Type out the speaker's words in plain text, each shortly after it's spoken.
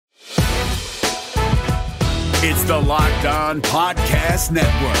It's the Locked On Podcast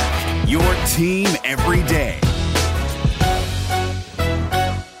Network, your team every day.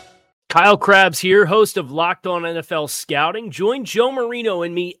 Kyle Krabs here, host of Locked On NFL Scouting. Join Joe Marino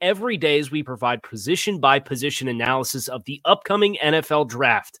and me every day as we provide position-by-position analysis of the upcoming NFL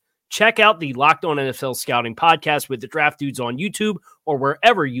Draft. Check out the Locked On NFL Scouting podcast with the Draft Dudes on YouTube or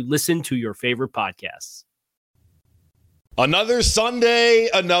wherever you listen to your favorite podcasts. Another Sunday,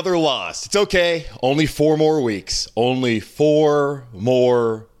 another loss. It's okay. Only 4 more weeks. Only 4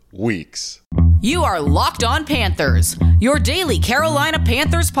 more weeks. You are Locked On Panthers, your daily Carolina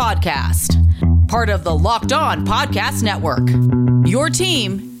Panthers podcast. Part of the Locked On Podcast Network. Your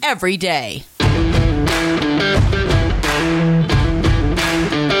team every day.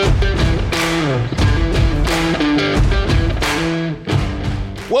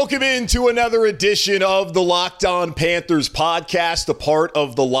 Welcome into another edition of the Locked On Panthers podcast, a part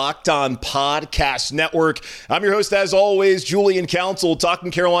of the Locked On Podcast Network. I'm your host, as always, Julian Council, talking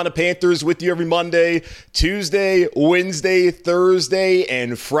Carolina Panthers with you every Monday, Tuesday, Wednesday, Thursday,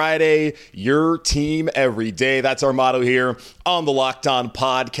 and Friday. Your team every day. That's our motto here on the Locked On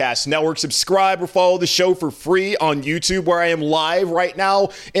Podcast Network. Subscribe or follow the show for free on YouTube, where I am live right now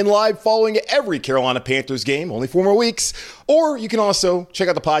and live following every Carolina Panthers game. Only 4 more weeks. Or you can also check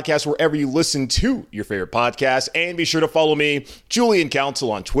out the podcast wherever you listen to your favorite podcast. And be sure to follow me, Julian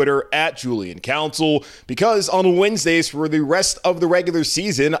Council, on Twitter at Julian Council, because on Wednesdays for the rest of the regular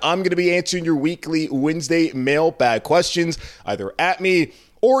season, I'm going to be answering your weekly Wednesday mailbag questions, either at me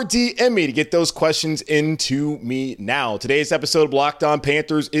or DM me to get those questions into me now. Today's episode of Locked On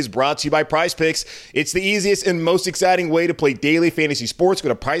Panthers is brought to you by PrizePicks. It's the easiest and most exciting way to play daily fantasy sports. Go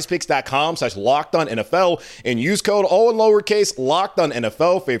to prizepicks.com/LockedOnNFL and use code all in lowercase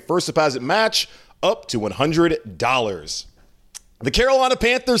LockedOnNFL for a first deposit match up to $100. The Carolina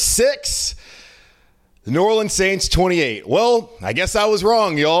Panthers 6. The New Orleans Saints 28. Well, I guess I was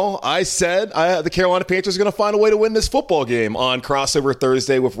wrong, y'all. I said the Carolina Panthers are going to find a way to win this football game on Crossover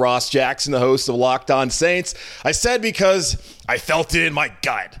Thursday with Ross Jackson, the host of Locked On Saints. I said because I felt it in my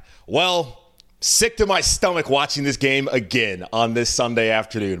gut. Well, sick to my stomach watching this game again on this Sunday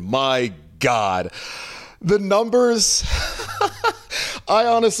afternoon. My God. The numbers, I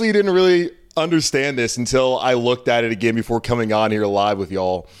honestly didn't really understand this until I looked at it again before coming on here live with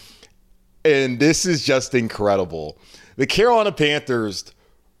y'all. And this is just incredible. The Carolina Panthers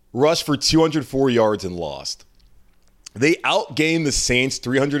rushed for 204 yards and lost. They outgained the Saints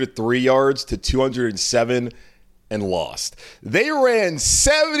 303 yards to 207 and lost. They ran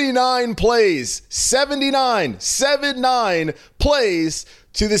 79 plays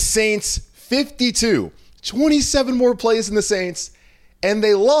to the Saints 52. 27 more plays than the Saints, and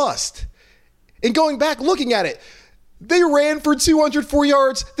they lost. And going back, looking at it, they ran for 204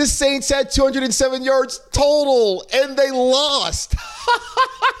 yards. The Saints had 207 yards total, and they lost.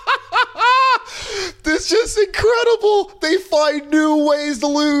 This is just incredible. They find new ways to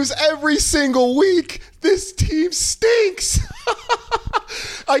lose every single week. This team stinks.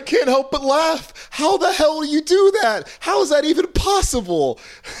 I can't help but laugh. How the hell do you do that? How is that even possible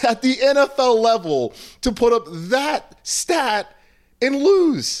at the NFL level to put up that stat and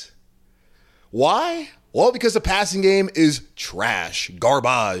lose? Why? Well, because the passing game is trash,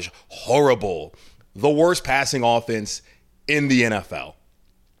 garbage, horrible. The worst passing offense in the NFL.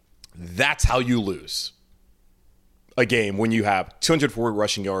 That's how you lose a game when you have 204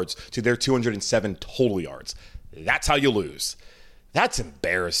 rushing yards to their 207 total yards. That's how you lose. That's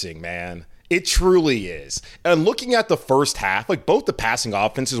embarrassing, man. It truly is. And looking at the first half, like both the passing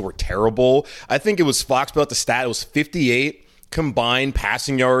offenses were terrible. I think it was Fox put out the stat. It was 58 combined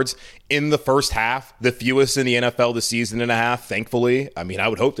passing yards in the first half, the fewest in the NFL this season and a half, thankfully. I mean, I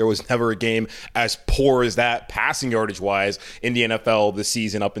would hope there was never a game as poor as that passing yardage-wise in the NFL this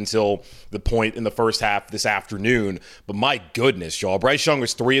season up until the point in the first half this afternoon. But my goodness, y'all, Bryce Young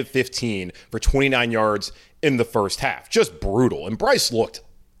was 3 of 15 for 29 yards in the first half. Just brutal. And Bryce looked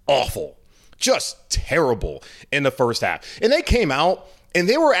awful, just terrible in the first half. And they came out and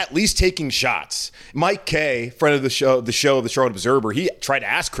they were at least taking shots. Mike Kay, friend of the show, the Charlotte Observer, he tried to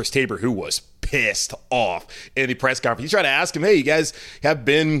ask Chris Tabor, who was pissed off in the press conference. He tried to ask him, hey, you guys have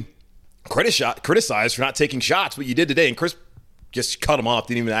been criticized for not taking shots, what you did today. And Chris just cut him off,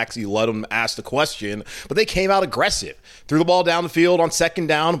 didn't even actually let him ask the question. But they came out aggressive, threw the ball down the field on second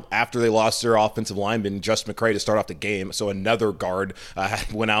down after they lost their offensive lineman, Justin McCray, to start off the game. So another guard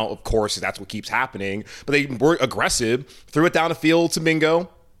went out, of course, that's what keeps happening. But they were aggressive, threw it down the field to Mingo,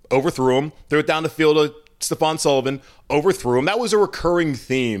 overthrew him, threw it down the field to Stephon Sullivan, overthrew him. That was a recurring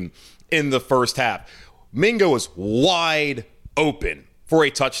theme in the first half. Mingo was wide open for a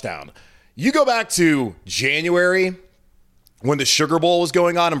touchdown. You go back to January when the Sugar Bowl was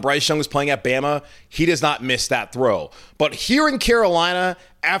going on and Bryce Young was playing at Bama, he does not miss that throw. But here in Carolina,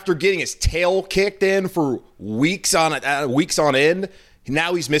 after getting his tail kicked in for weeks on end,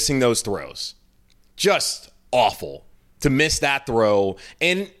 now he's missing those throws. Just awful to miss that throw.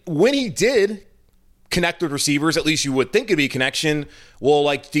 And when he did connect with receivers, at least you would think it'd be a connection. Well,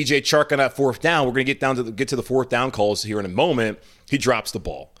 like DJ Chark on that fourth down, we're going to get to the fourth down calls here in a moment. He drops the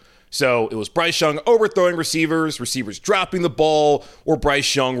ball. So it was Bryce Young overthrowing receivers dropping the ball, or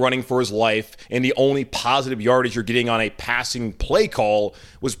Bryce Young running for his life. And the only positive yardage you're getting on a passing play call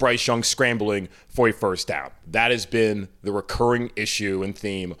was Bryce Young scrambling for a first down. That has been the recurring issue and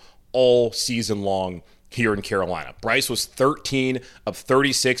theme all season long here in Carolina. Bryce was 13 of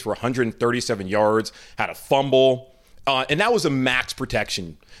 36 for 137 yards, had a fumble, and that was a max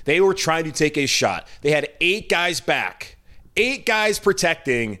protection. They were trying to take a shot. They had 8 guys back, 8 guys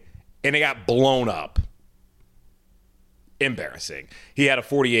protecting, and they got blown up. Embarrassing. He had a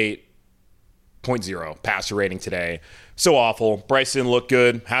 48.0 passer rating today. So awful. Bryce didn't look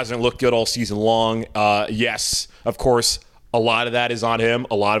good. Hasn't looked good all season long. Yes, of course, a lot of that is on him.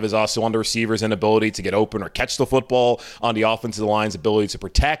 A lot of it is also on the receiver's inability to get open or catch the football, on the offensive line's ability to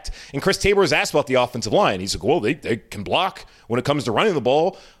protect. And Chris Tabor was asked about the offensive line. He's like, well, they can block when it comes to running the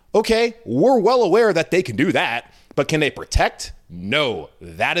ball. Okay, we're well aware that they can do that, but can they protect? No,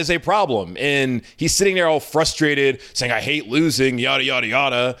 that is a problem. And he's sitting there all frustrated, saying, I hate losing, yada, yada,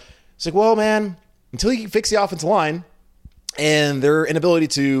 yada. It's like, well, man, until you can fix the offensive line and their inability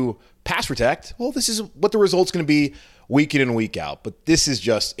to pass protect, well, this is what the result's going to be week in and week out. But this is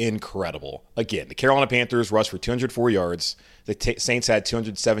just incredible. Again, the Carolina Panthers rushed for 204 yards. The Saints had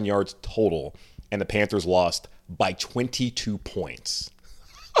 207 yards total, and the Panthers lost by 22 points.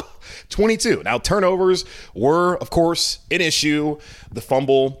 22. Now, turnovers were, of course, an issue. The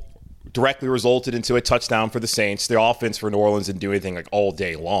fumble directly resulted into a touchdown for the Saints. The offense for New Orleans didn't do anything like all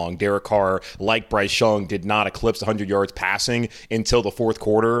day long. Derek Carr, like Bryce Young, did not eclipse 100 yards passing until the fourth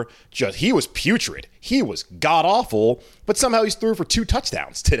quarter. He was putrid. He was god-awful, but somehow he's through for 2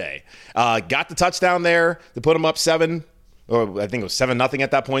 touchdowns today. Got the touchdown there to put him up 7, or I think it was 7-0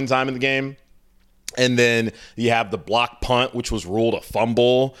 at that point in time in the game. And then you have the block punt, which was ruled a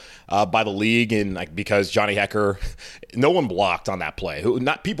fumble by the league, and because Johnny Hekker, no one blocked on that play.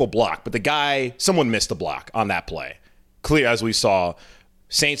 Not people blocked, but someone missed a block on that play. Clear as we saw,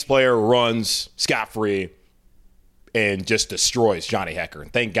 Saints player runs scot-free and just destroys Johnny Hekker.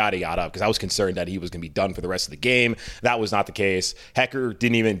 And thank God he got up, because I was concerned that he was going to be done for the rest of the game. That was not the case. Hekker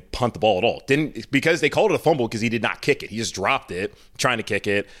didn't even punt the ball at all. Because they called it a fumble because he did not kick it. He just dropped it, trying to kick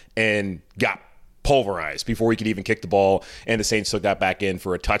it, and got pulverized before he could even kick the ball, and the Saints took that back in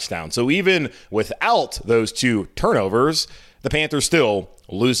for a touchdown. So even without those 2 turnovers, the Panthers still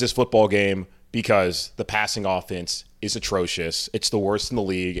lose this football game because the passing offense is atrocious. It's the worst in the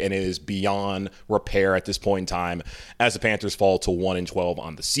league, and it is beyond repair at this point in time as the Panthers fall to 1-12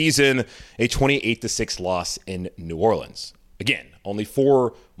 on the season, a 28-6 loss in New Orleans. Again, only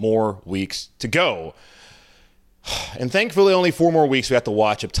 4 more weeks to go. And thankfully, only 4 more weeks we have to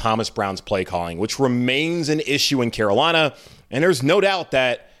watch of Thomas Brown's play calling, which remains an issue in Carolina. And there's no doubt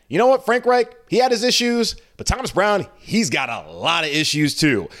that, you know what, Frank Reich, he had his issues, but Thomas Brown, he's got a lot of issues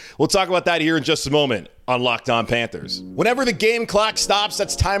too. We'll talk about that here in just a moment on Locked On Panthers. Whenever the game clock stops,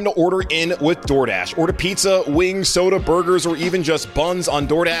 that's time to order in with DoorDash. Order pizza, wings, soda, burgers, or even just buns on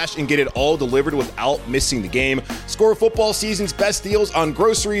DoorDash and get it all delivered without missing the game. Score football season's best deals on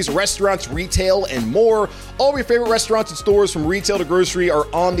groceries, restaurants, retail, and more. All of your favorite restaurants and stores from retail to grocery are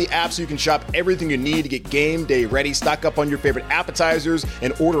on the app, so you can shop everything you need to get game day ready. Stock up on your favorite appetizers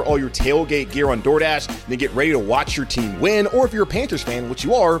and order all your tailgate gear on DoorDash. Then get ready to watch your team win, or if you're a Panthers fan, which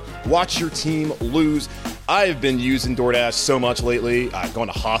you are, watch your team lose. I've been using DoorDash so much lately. Going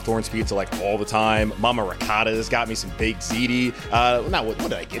to Hawthorne's Pizza all the time. Mama Ricotta's got me some baked ziti. What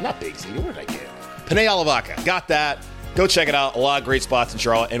did I get? Not baked ziti. What did I get? Penne alla vodka. Got that. Go check it out. A lot of great spots in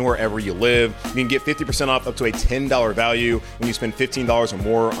Charlotte and wherever you live. You can get 50% off up to a $10 value when you spend $15 or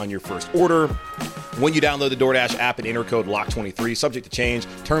more on your first order. When you download the DoorDash app and enter code LOCK23, subject to change.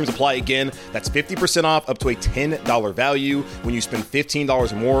 Terms apply again. That's 50% off up to a $10 value when you spend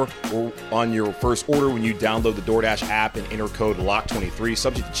 $15 or more on your first order when you download the DoorDash app and enter code LOCK23,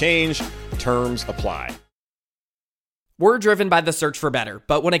 subject to change. Terms apply. We're driven by the search for better,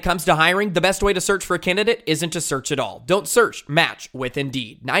 but when it comes to hiring, the best way to search for a candidate isn't to search at all. Don't search, match with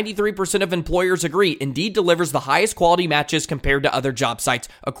Indeed. 93% of employers agree Indeed delivers the highest quality matches compared to other job sites,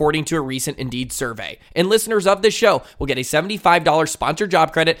 according to a recent Indeed survey. And listeners of this show will get a $75 sponsored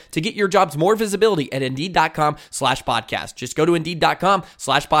job credit to get your jobs more visibility at Indeed.com/podcast. Just go to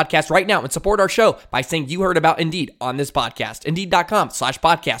Indeed.com/podcast right now and support our show by saying you heard about Indeed on this podcast.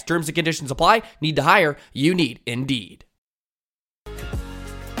 Indeed.com/podcast. Terms and conditions apply. Need to hire? You need Indeed.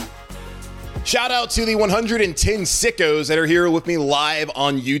 Shout out to the 110 sickos that are here with me live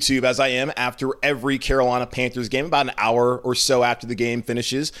on YouTube, as I am after every Carolina Panthers game, about an hour or so after the game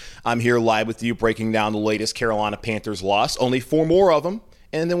finishes. I'm here live with you breaking down the latest Carolina Panthers loss. Only 4 more of them,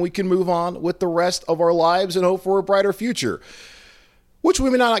 and then we can move on with the rest of our lives and hope for a brighter future, which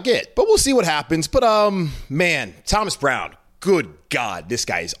we may not get, but we'll see what happens. But, man, Thomas Brown, good God, this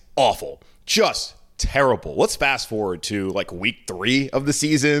guy is awful. Just terrible. Let's fast forward to like week 3 of the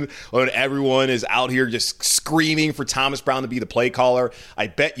season when everyone is out here just screaming for Thomas Brown to be the play caller. I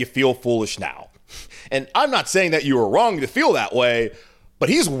bet you feel foolish now. And I'm not saying that you were wrong to feel that way, but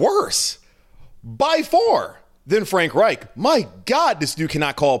he's worse by far than Frank Reich. My God, this dude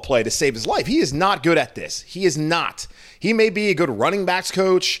cannot call a play to save his life. He is not good at this. He is not. He may be a good running backs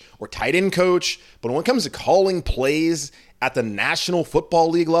coach or tight end coach, but when it comes to calling plays at the National Football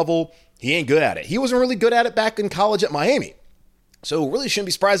League level, he ain't good at it. He wasn't really good at it back in college at Miami. So really shouldn't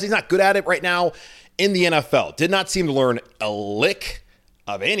be surprised he's not good at it right now in the NFL. Did not seem to learn a lick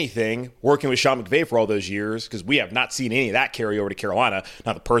of anything working with Sean McVay for all those years, because we have not seen any of that carry over to Carolina.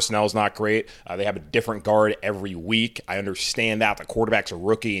 Now, the personnel is not great. They have a different guard every week. I understand that. The quarterback's a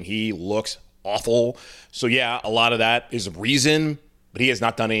rookie, and he looks awful. So, yeah, a lot of that is a reason, but he has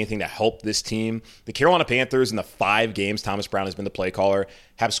not done anything to help this team. The Carolina Panthers, in the 5 games Thomas Brown has been the play caller,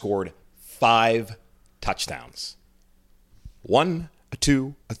 have scored 5 touchdowns. 1, a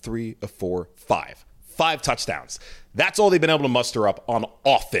 2, a 3, a 4, 5. 5 touchdowns. That's all they've been able to muster up on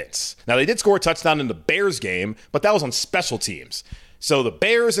offense. Now, they did score a touchdown in the Bears game, but that was on special teams. So the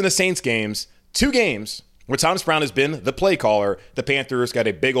Bears and the Saints games, 2 games where Thomas Brown has been the play caller, the Panthers got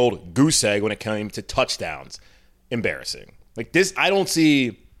a big old goose egg when it came to touchdowns. Embarrassing. Like this, I don't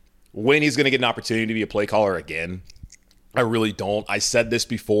see when he's going to get an opportunity to be a play caller again. I really don't. I said this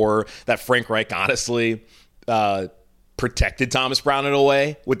before, that Frank Reich honestly protected Thomas Brown in a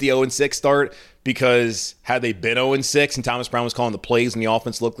way with the 0-6 start, because had they been 0-6 and Thomas Brown was calling the plays and the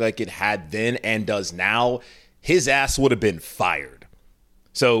offense looked like it had then and does now, his ass would have been fired.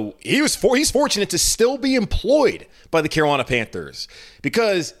 So he's fortunate to still be employed by the Carolina Panthers,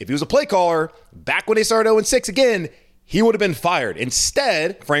 because if he was a play caller back when they started 0-6 again, he would have been fired.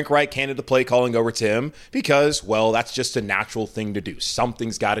 Instead, Frank Reich handed the play calling over to him because, well, that's just a natural thing to do.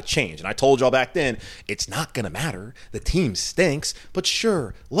 Something's got to change. And I told y'all back then, it's not going to matter. The team stinks. But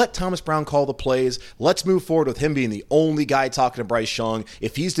sure, let Thomas Brown call the plays. Let's move forward with him being the only guy talking to Bryce Young.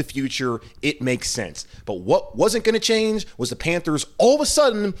 If he's the future, it makes sense. But what wasn't going to change was the Panthers all of a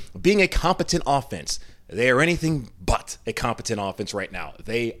sudden being a competent offense. They are anything but a competent offense right now.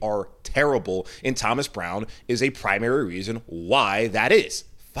 They are terrible, and Thomas Brown is a primary reason why that is.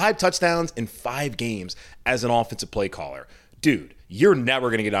 5 touchdowns in 5 games as an offensive play caller. Dude, you're never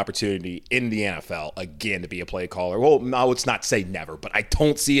going to get an opportunity in the NFL again to be a play caller. Well, no, let's not say never, but I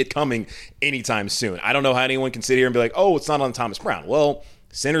don't see it coming anytime soon. I don't know how anyone can sit here and be like, oh, it's not on Thomas Brown. Well,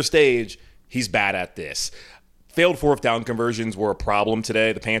 center stage, he's bad at this. Failed 4th down conversions were a problem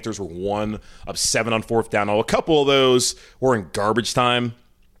today. The Panthers were 1 of 7 on 4th down. A couple of those were in garbage time.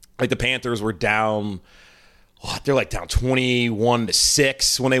 Like the Panthers were down, they're like down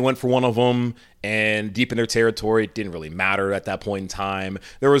 21-6 when they went for one of them. And deep in their territory, it didn't really matter at that point in time.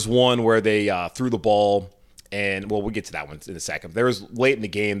 There was one where they threw the ball. And, well, we'll get to that one in a second. There was late in the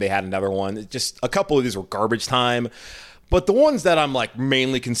game, they had another one. Just a couple of these were garbage time. But the ones that I'm like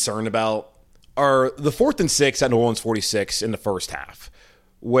mainly concerned about are the 4th and 6 at New Orleans 46 in the first half,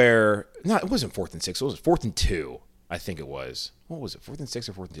 where, no, it wasn't 4th and 6, it was 4th and 2, I think it was. What was it, 4th and 6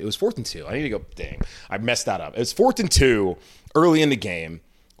 or 4th and 2? It was 4th and 2. I need to go, dang, I messed that up. It was 4th and 2 early in the game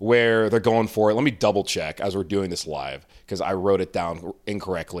where they're going for it. Let me double check as we're doing this live, because I wrote it down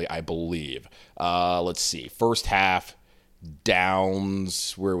incorrectly, I believe. Let's see, first half,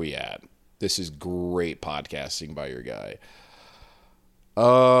 downs, where are we at? This is great podcasting by your guy.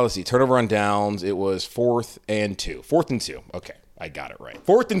 Let's see. Turnover on downs. It was 4th and 2. 4th and 2. Okay. I got it right.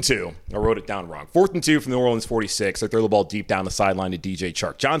 4th and 2. I wrote it down wrong. 4th and 2 from the New Orleans 46. They throw the ball deep down the sideline to DJ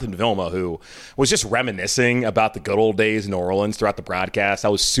Chark. Jonathan Vilma, who was just reminiscing about the good old days in New Orleans throughout the broadcast.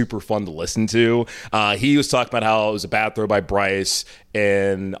 That was super fun to listen to. He was talking about how it was a bad throw by Bryce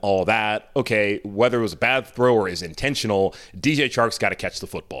and all that. Okay, whether it was a bad throw or is intentional, DJ Chark's got to catch the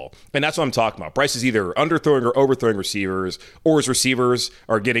football. And that's what I'm talking about. Bryce is either underthrowing or overthrowing receivers, or his receivers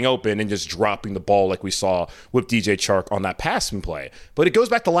are getting open and just dropping the ball like we saw with DJ Chark on that passing play. But it goes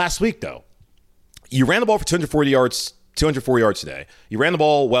back to last week, though. You ran the ball for 204 yards today. You ran the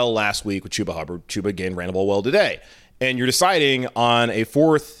ball well last week with Chuba Hubbard. Chuba, again, ran the ball well today. And you're deciding on a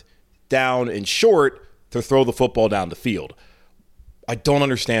 4th down and short to throw the football down the field. I don't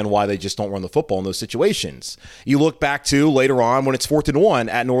understand why they just don't run the football in those situations. You look back to later on when it's 4th and 1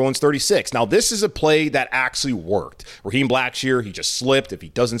 at New Orleans 36. Now, this is a play that actually worked. Raheem Blackshear, he just slipped. If he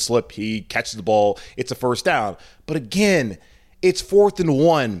doesn't slip, he catches the ball. It's a 1st down. But again, it's 4th and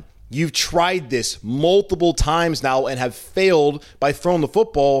 1. You've tried this multiple times now and have failed by throwing the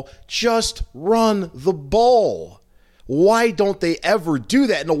football. Just run the ball. Why don't they ever do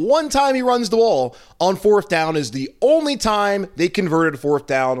that? And the one time he runs the ball on 4th down is the only time they converted 4th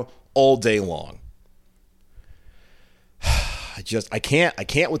down all day long. I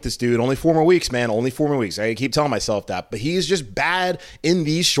can't with this dude. Only 4 more weeks, man. Only 4 more weeks. I keep telling myself that. But he's just bad in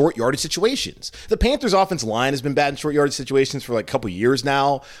these short yardage situations. The Panthers' offensive line has been bad in short yardage situations for like a couple years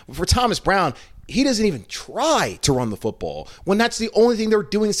now. For Thomas Brown, he doesn't even try to run the football when that's the only thing they're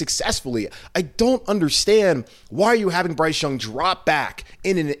doing successfully. I don't understand why are you having Bryce Young drop back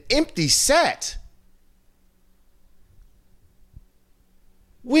in an empty set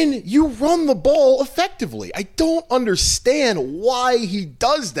when you run the ball effectively. I don't understand why he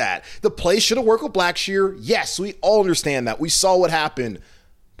does that. The play should have worked with Blackshear. Yes, we all understand that. We saw what happened.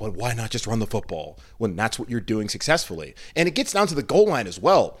 But why not just run the football when that's what you're doing successfully? And it gets down to the goal line as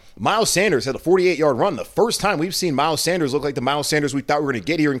well. Miles Sanders had a 48-yard run. The first time we've seen Miles Sanders look like the Miles Sanders we thought we were going to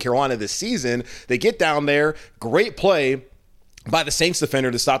get here in Carolina this season. They get down there. Great play by the Saints defender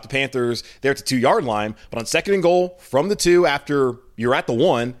to stop the Panthers there at the 2-yard line. But on 2nd and goal from the 2 after you're at the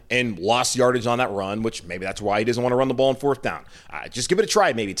 1 and lost yardage on that run, which maybe that's why he doesn't want to run the ball on 4th down. Just give it a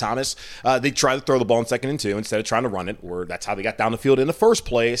try, maybe, Thomas. They try to throw the ball on 2nd and 2 instead of trying to run it, or that's how they got down the field in the first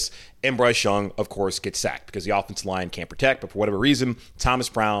place. And Bryce Young, of course, gets sacked because the offensive line can't protect. But for whatever reason, Thomas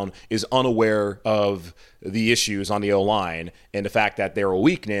Brown is unaware of the issues on the O-line and the fact that they're a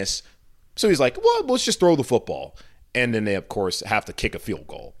weakness. So he's like, well, let's just throw the football. And then they, of course, have to kick a field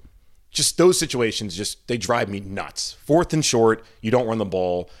goal. Just those situations, they drive me nuts. 4th and short, you don't run the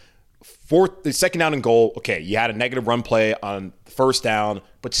ball. The 2nd down and goal, okay, you had a negative run play on the 1st down,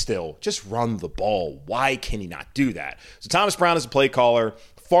 but still, just run the ball. Why can he not do that? So Thomas Brown is a play caller,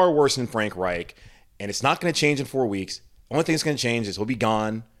 far worse than Frank Reich, and it's not going to change in 4 weeks. The only thing that's going to change is he'll be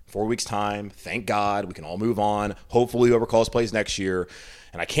gone 4 weeks' time. Thank God. We can all move on. Hopefully, whoever calls plays next year.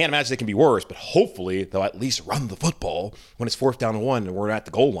 And I can't imagine they can be worse, but hopefully they'll at least run the football when it's 4th down and 1 and we're at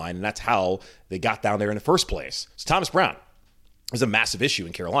the goal line, and that's how they got down there in the first place. So Thomas Brown is a massive issue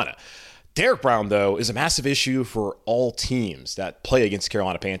in Carolina. Derek Brown, though, is a massive issue for all teams that play against the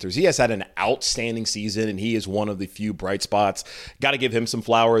Carolina Panthers. He has had an outstanding season, and he is one of the few bright spots. Got to give him some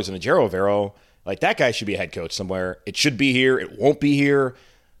flowers. And Ejiro Evero, like, that guy should be a head coach somewhere. It should be here. It won't be here.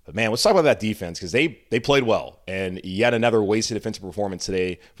 But, man, let's talk about that defense because they played well. And yet another wasted defensive performance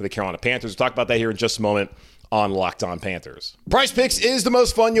today for the Carolina Panthers. We'll talk about that here in just a moment on Locked On Panthers. Prize Picks is the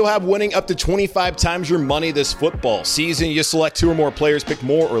most fun you'll have, winning up to 25 times your money this football season. You select 2 or more players, pick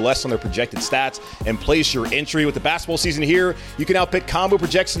more or less on their projected stats, and place your entry. With the basketball season here, you can now pick combo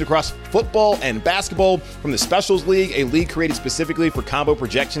projections across football and basketball from the Specials League, a league created specifically for combo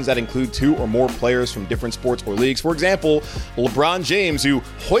projections that include 2 or more players from different sports or leagues. For example, LeBron James, who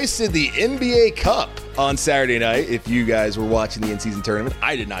hoisted the NBA Cup on Saturday night. If you guys were watching the in-season tournament,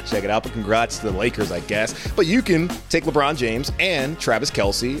 I did not check it out, but congrats to the Lakers, I guess. But you can take LeBron James and Travis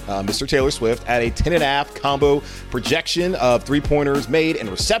Kelce, Mr. Taylor Swift, at a 10.5 combo projection of 3-pointers made and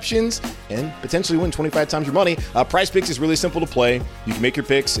receptions, and potentially win 25 times your money. Prize Picks is really simple to play. You can make your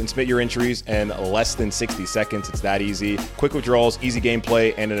picks and submit your entries in less than 60 seconds. It's that easy. Quick withdrawals, easy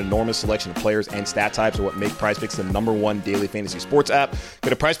gameplay, and an enormous selection of players and stat types are what make Prize Picks the #1 daily fantasy sports app. Go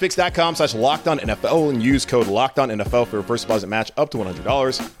to prizepicks.com/LockedOnNFL and use code LockedOnNFL for your first deposit match up to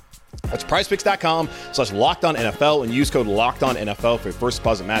 $100. That's prizepicks.com/LockedOnNFL and use code LockedOnNFL for your first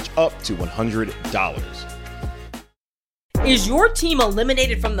deposit match up to $100. Is your team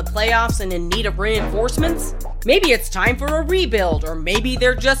eliminated from the playoffs and in need of reinforcements? Maybe it's time for a rebuild, or maybe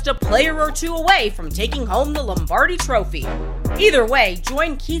they're just a player or two away from taking home the Lombardi Trophy. Either way,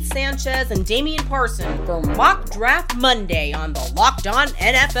 join Keith Sanchez and Damian Parson for Mock Draft Monday on the Locked On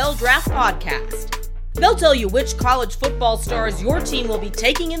NFL Draft Podcast. They'll tell you which college football stars your team will be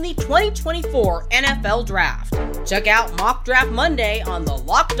taking in the 2024 NFL Draft. Check out Mock Draft Monday on the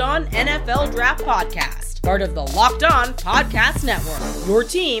Locked On NFL Draft Podcast, part of the Locked On Podcast Network. Your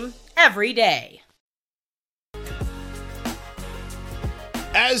team every day.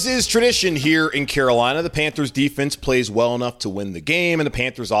 As is tradition here in Carolina, the Panthers defense plays well enough to win the game, and the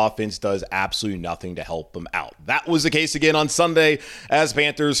Panthers offense does absolutely nothing to help them out. That was the case again on Sunday as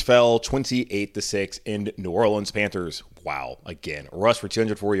Panthers fell 28-6 in New Orleans. Panthers, wow, again, rushed for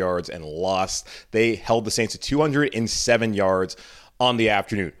 204 yards and lost. They held the Saints to 207 yards on the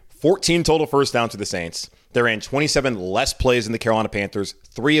afternoon. 14 total first downs to the Saints. They ran 27 less plays than the Carolina Panthers,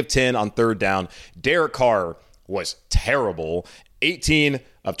 3 of 10 on third down. Derek Carr was terrible. 18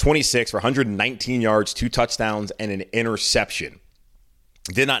 of 26 for 119 yards, 2 touchdowns, and an interception.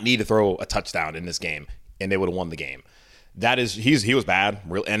 Did not need to throw a touchdown in this game, and they would have won the game. He was bad,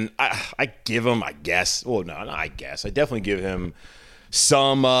 and I give him, I guess. Well, no, not I guess. I definitely give him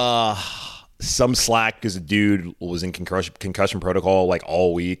some slack because the dude was in concussion protocol like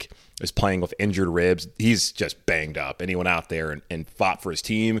all week. Was playing with injured ribs. He's just banged up, and he went out there and fought for his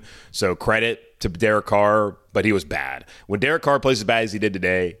team. So credit to Derek Carr, but he was bad. When Derek Carr plays as bad as he did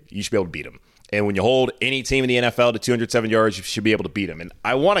today, you should be able to beat him. And when you hold any team in the NFL to 207 yards, you should be able to beat him. And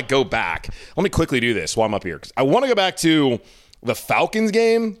I want to go back. Let me quickly do this while I'm up here, because I want to go back to the Falcons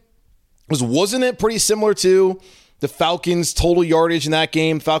game. Wasn't it pretty similar to the Falcons' total yardage in that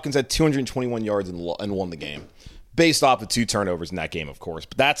game? Falcons had 221 yards and won the game, based off of 2 turnovers in that game, of course.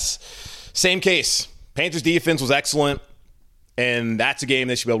 But that's same case. Panthers defense was excellent, and that's a game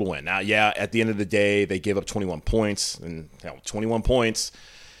they should be able to win. Now, yeah, at the end of the day, they gave up 21 points, and 21 points,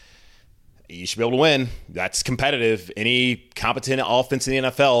 you should be able to win. That's competitive. Any competent offense in the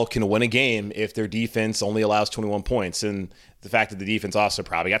NFL can win a game if their defense only allows 21 points. And the fact that the defense also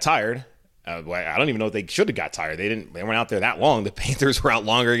probably got tired. I don't even know if they should have got tired. They weren't out there that long. The Panthers were out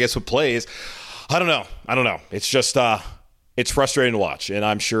longer, I guess, with plays. I don't know. It's just, it's frustrating to watch, and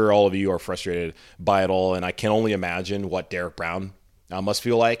I'm sure all of you are frustrated by it all, and I can only imagine what Derek Brown must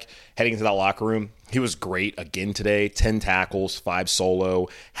feel like heading into that locker room. He was great again today, 10 tackles, 5 solo,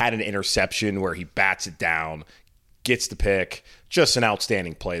 had an interception where he bats it down, gets the pick. Just an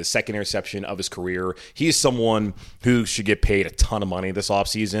outstanding play, the second interception of his career. He's someone who should get paid a ton of money this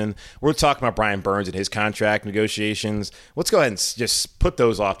offseason. We're talking about Brian Burns and his contract negotiations. Let's go ahead and just put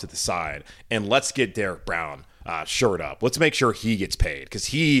those off to the side, and let's get Derek Brown shored up. Let's make sure he gets paid, because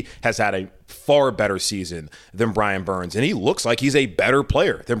he has had a far better season than Brian Burns, and he looks like he's a better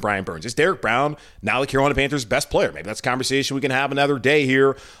player than Brian Burns. Is Derek Brown now the Carolina Panthers' best player? Maybe that's a conversation we can have another day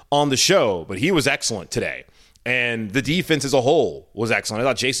here on the show, but he was excellent today. And the defense as a whole was excellent. I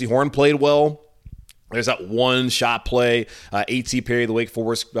thought J.C. Horn played well. There's that one shot play, A.T. Perry, the Wake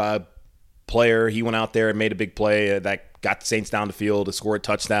Forest player. He went out there and made a big play that got the Saints down the field to score a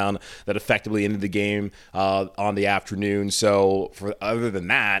touchdown that effectively ended the game on the afternoon. So other than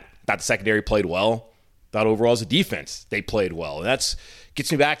that, thought the secondary played well. Thought overall as a defense, they played well. And that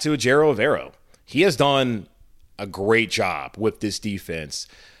gets me back to Ejiro Evero. He has done a great job with this defense.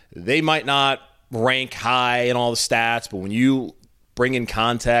 They might not rank high in all the stats, but when you bring in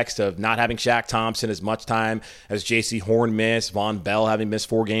context of not having Shaq Thompson as much time as J.C. Horn missed, Von Bell having missed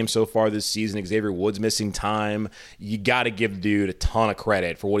 4 games so far this season, Xavier Woods missing time, you got to give the dude a ton of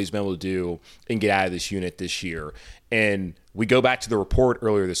credit for what he's been able to do and get out of this unit this year. And we go back to the report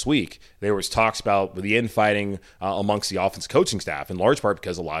earlier this week. There was talks about the infighting amongst the offensive coaching staff, in large part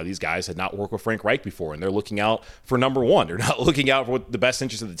because a lot of these guys had not worked with Frank Reich before, and they're looking out for number one. They're not looking out for what the best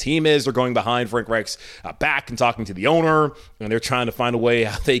interest of the team is. They're going behind Frank Reich's back and talking to the owner, and they're trying to find a way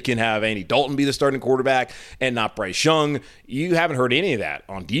how they can have Andy Dalton be the starting quarterback and not Bryce Young. You haven't heard any of that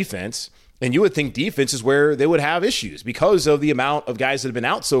on defense. And you would think defense is where they would have issues because of the amount of guys that have been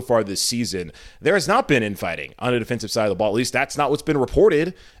out so far this season. There has not been infighting on the defensive side of the ball. At least that's not what's been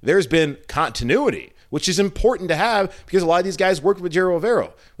reported. There's been continuity, which is important to have because a lot of these guys worked with Ejiro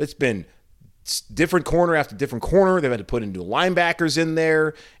Evero. It's been different corner after different corner. They've had to put in new linebackers in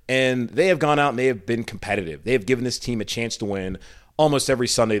there, and they have gone out and they have been competitive. They have given this team a chance to win almost every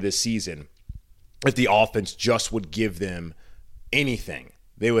Sunday this season. If the offense just would give them anything,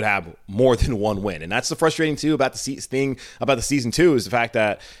 they would have more than one win. And that's the frustrating too about the thing about the season too is the fact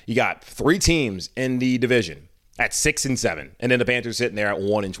that you got 3 teams in the division at 6-7, and then the Panthers sitting there at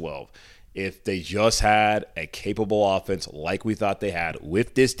 1-12. if they just had a capable offense like we thought they had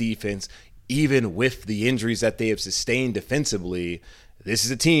with this defense, even with the injuries that they have sustained defensively, this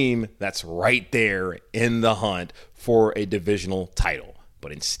is a team that's right there in the hunt for a divisional title.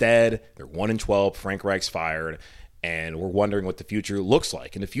 But instead, they're 1-12, Frank Reich's fired, and we're wondering what the future looks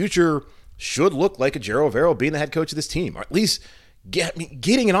like. And the future should look like a Ejiro Evero being the head coach of this team, or at least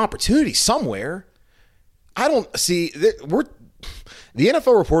getting an opportunity somewhere. I don't see the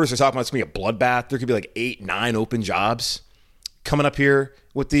NFL reporters are talking about it's going to be a bloodbath. There could be like 8-9 open jobs coming up here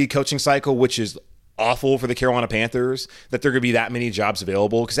with the coaching cycle, which is awful for the Carolina Panthers, that there are going to be that many jobs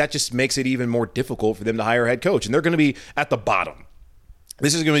available, because that just makes it even more difficult for them to hire a head coach. And they're going to be at the bottom.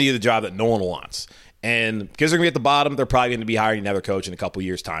 This is going to be the job that no one wants. And because they're going to be at the bottom, they're probably going to be hiring another coach in a couple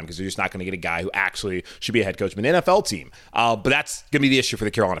years' time, because they're just not going to get a guy who actually should be a head coach of an NFL team. But that's going to be the issue for the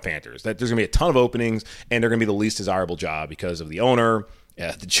Carolina Panthers, that there's going to be a ton of openings, and they're going to be the least desirable job because of the owner.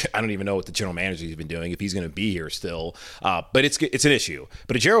 I don't even know what the general manager has been doing, if he's going to be here still. But it's an issue.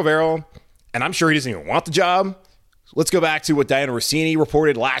 But Ejiro Evero, and I'm sure he doesn't even want the job. Let's go back to what Diana Rossini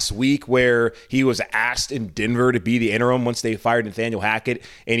reported last week, where he was asked in Denver to be the interim once they fired Nathaniel Hackett,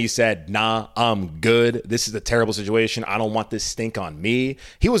 and he said, "Nah, I'm good. This is a terrible situation. I don't want this stink on me."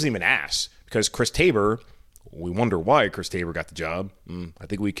 He wasn't even asked, because Chris Tabor, we wonder why Chris Tabor got the job. I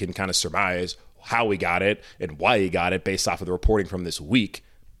think we can kind of surmise how he got it and why he got it based off of the reporting from this week.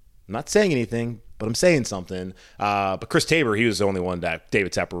 I'm not saying anything, but I'm saying something. But Chris Tabor, he was the only one that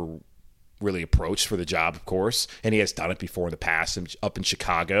David Tepper really approached for the job, of course, and he has done it before in the past up in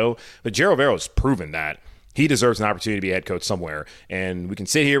Chicago. But Ejiro Evero has proven that he deserves an opportunity to be a head coach somewhere. And we can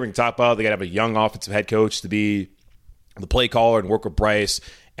sit here, we can talk about they got to have a young offensive head coach to be the play caller and work with Bryce.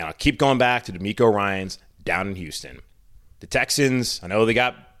 And I'll keep going back to DeMeco Ryans down in Houston. The Texans, I know they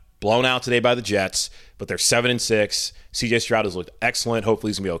got blown out today by the Jets, but they're 7-6. CJ Stroud has looked excellent. Hopefully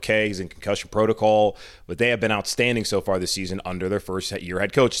he's going to be okay. He's in concussion protocol, but they have been outstanding so far this season under their first-year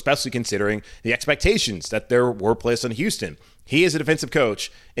head coach, especially considering the expectations that there were placed on Houston. He is a defensive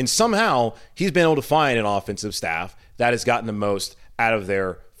coach, and somehow he's been able to find an offensive staff that has gotten the most out of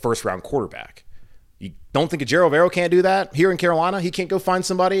their first-round quarterback. You don't think Ejiro Evero can't do that here in Carolina? He can't go find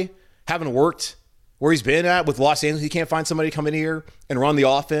somebody, having worked where he's been at with Los Angeles. He can't find somebody to come in here and run the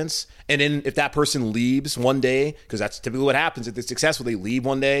offense. And then if that person leaves one day, because that's typically what happens if they're successful, they leave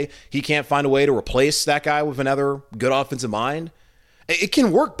one day, he can't find a way to replace that guy with another good offensive mind. It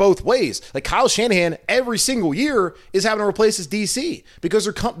can work both ways. Like Kyle Shanahan, every single year is having to replace his DC because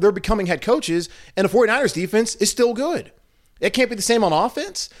they're becoming head coaches, and the 49ers defense is still good. It can't be the same on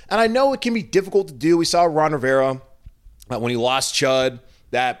offense. And I know it can be difficult to do. We saw Ron Rivera when he lost Chud,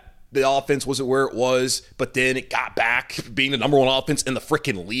 that the offense wasn't where it was, but then it got back being the number one offense in the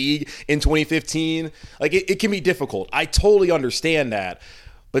freaking league in 2015. Like, it can be difficult. I totally understand that.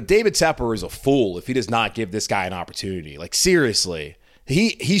 But David Tepper is a fool if he does not give this guy an opportunity. Like, seriously,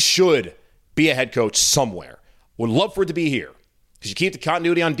 he should be a head coach somewhere. Would love for it to be here, because you keep the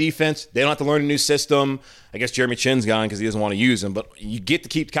continuity on defense. They don't have to learn a new system. I guess Jeremy Chin's gone because he doesn't want to use him, but you get to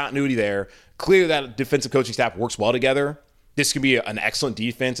keep continuity there. Clearly that defensive coaching staff works well together. This could be an excellent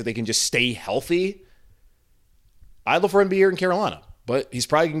defense if they can just stay healthy. I'd love for him to be here in Carolina, but he's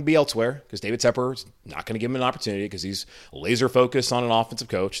probably going to be elsewhere because David Tepper is not going to give him an opportunity because he's laser focused on an offensive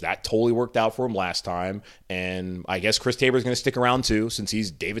coach. That totally worked out for him last time. And I guess Chris Tabor is going to stick around too, since he's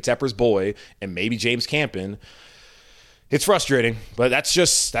David Tepper's boy, and maybe James Campen. It's frustrating, but that's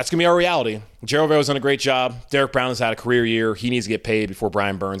going to be our reality. Ejiro Evero's done a great job. Derek Brown has had a career year. He needs to get paid before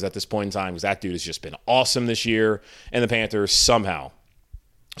Brian Burns at this point in time, because that dude has just been awesome this year. And the Panthers somehow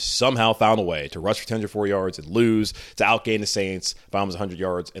found a way to rush for 204 yards and lose, to outgain the Saints by almost 100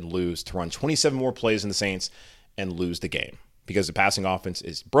 yards and lose, to run 27 more plays than the Saints and lose the game. Because the passing offense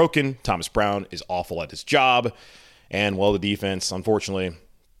is broken. Thomas Brown is awful at his job. And, well, the defense, unfortunately,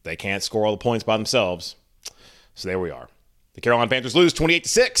 they can't score all the points by themselves. So there we are. The Carolina Panthers lose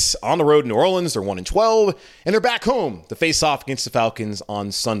 28-6 on the road in New Orleans. They're 1-12, and they're back home to face off against the Falcons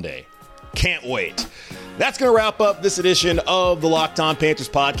on Sunday. Can't wait. That's going to wrap up this edition of the Locked On Panthers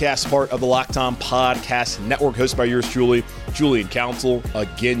podcast, part of the Locked On Podcast Network, hosted by yours truly, Julian Council.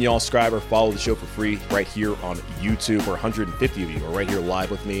 Again, y'all subscribe or follow the show for free right here on YouTube, where 150 of you are right here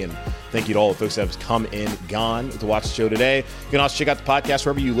live with me. And thank you to all the folks that have come and gone to watch the show today. You can also check out the podcast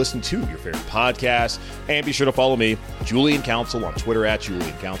wherever you listen to your favorite podcast. And be sure to follow me, Julian Council, on Twitter at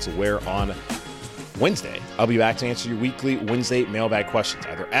Julian Council, where on Wednesday, I'll be back to answer your weekly Wednesday mailbag questions,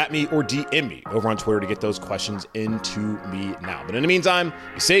 either at me or DM me over on Twitter to get those questions into me now. But in the meantime,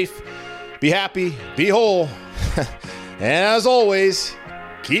 be safe, be happy, be whole. And as always,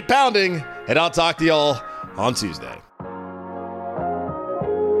 keep pounding, and I'll talk to y'all on Tuesday.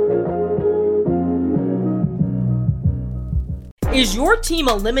 Is your team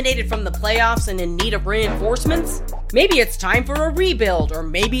eliminated from the playoffs and in need of reinforcements? Maybe it's time for a rebuild, or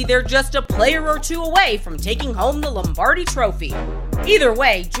maybe they're just a player or two away from taking home the Lombardi Trophy. Either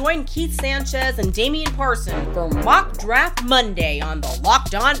way, join Keith Sanchez and Damian Parson for Mock Draft Monday on the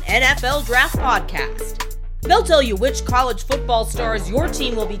Locked On NFL Draft Podcast. They'll tell you which college football stars your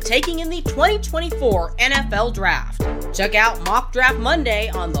team will be taking in the 2024 NFL Draft. Check out Mock Draft Monday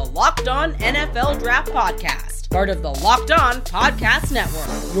on the Locked On NFL Draft Podcast, part of the Locked On Podcast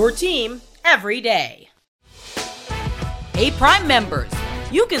Network, your team every day. Hey, Prime members,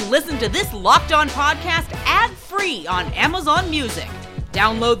 you can listen to this Locked On podcast ad-free on Amazon Music.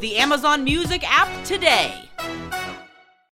 Download the Amazon Music app today.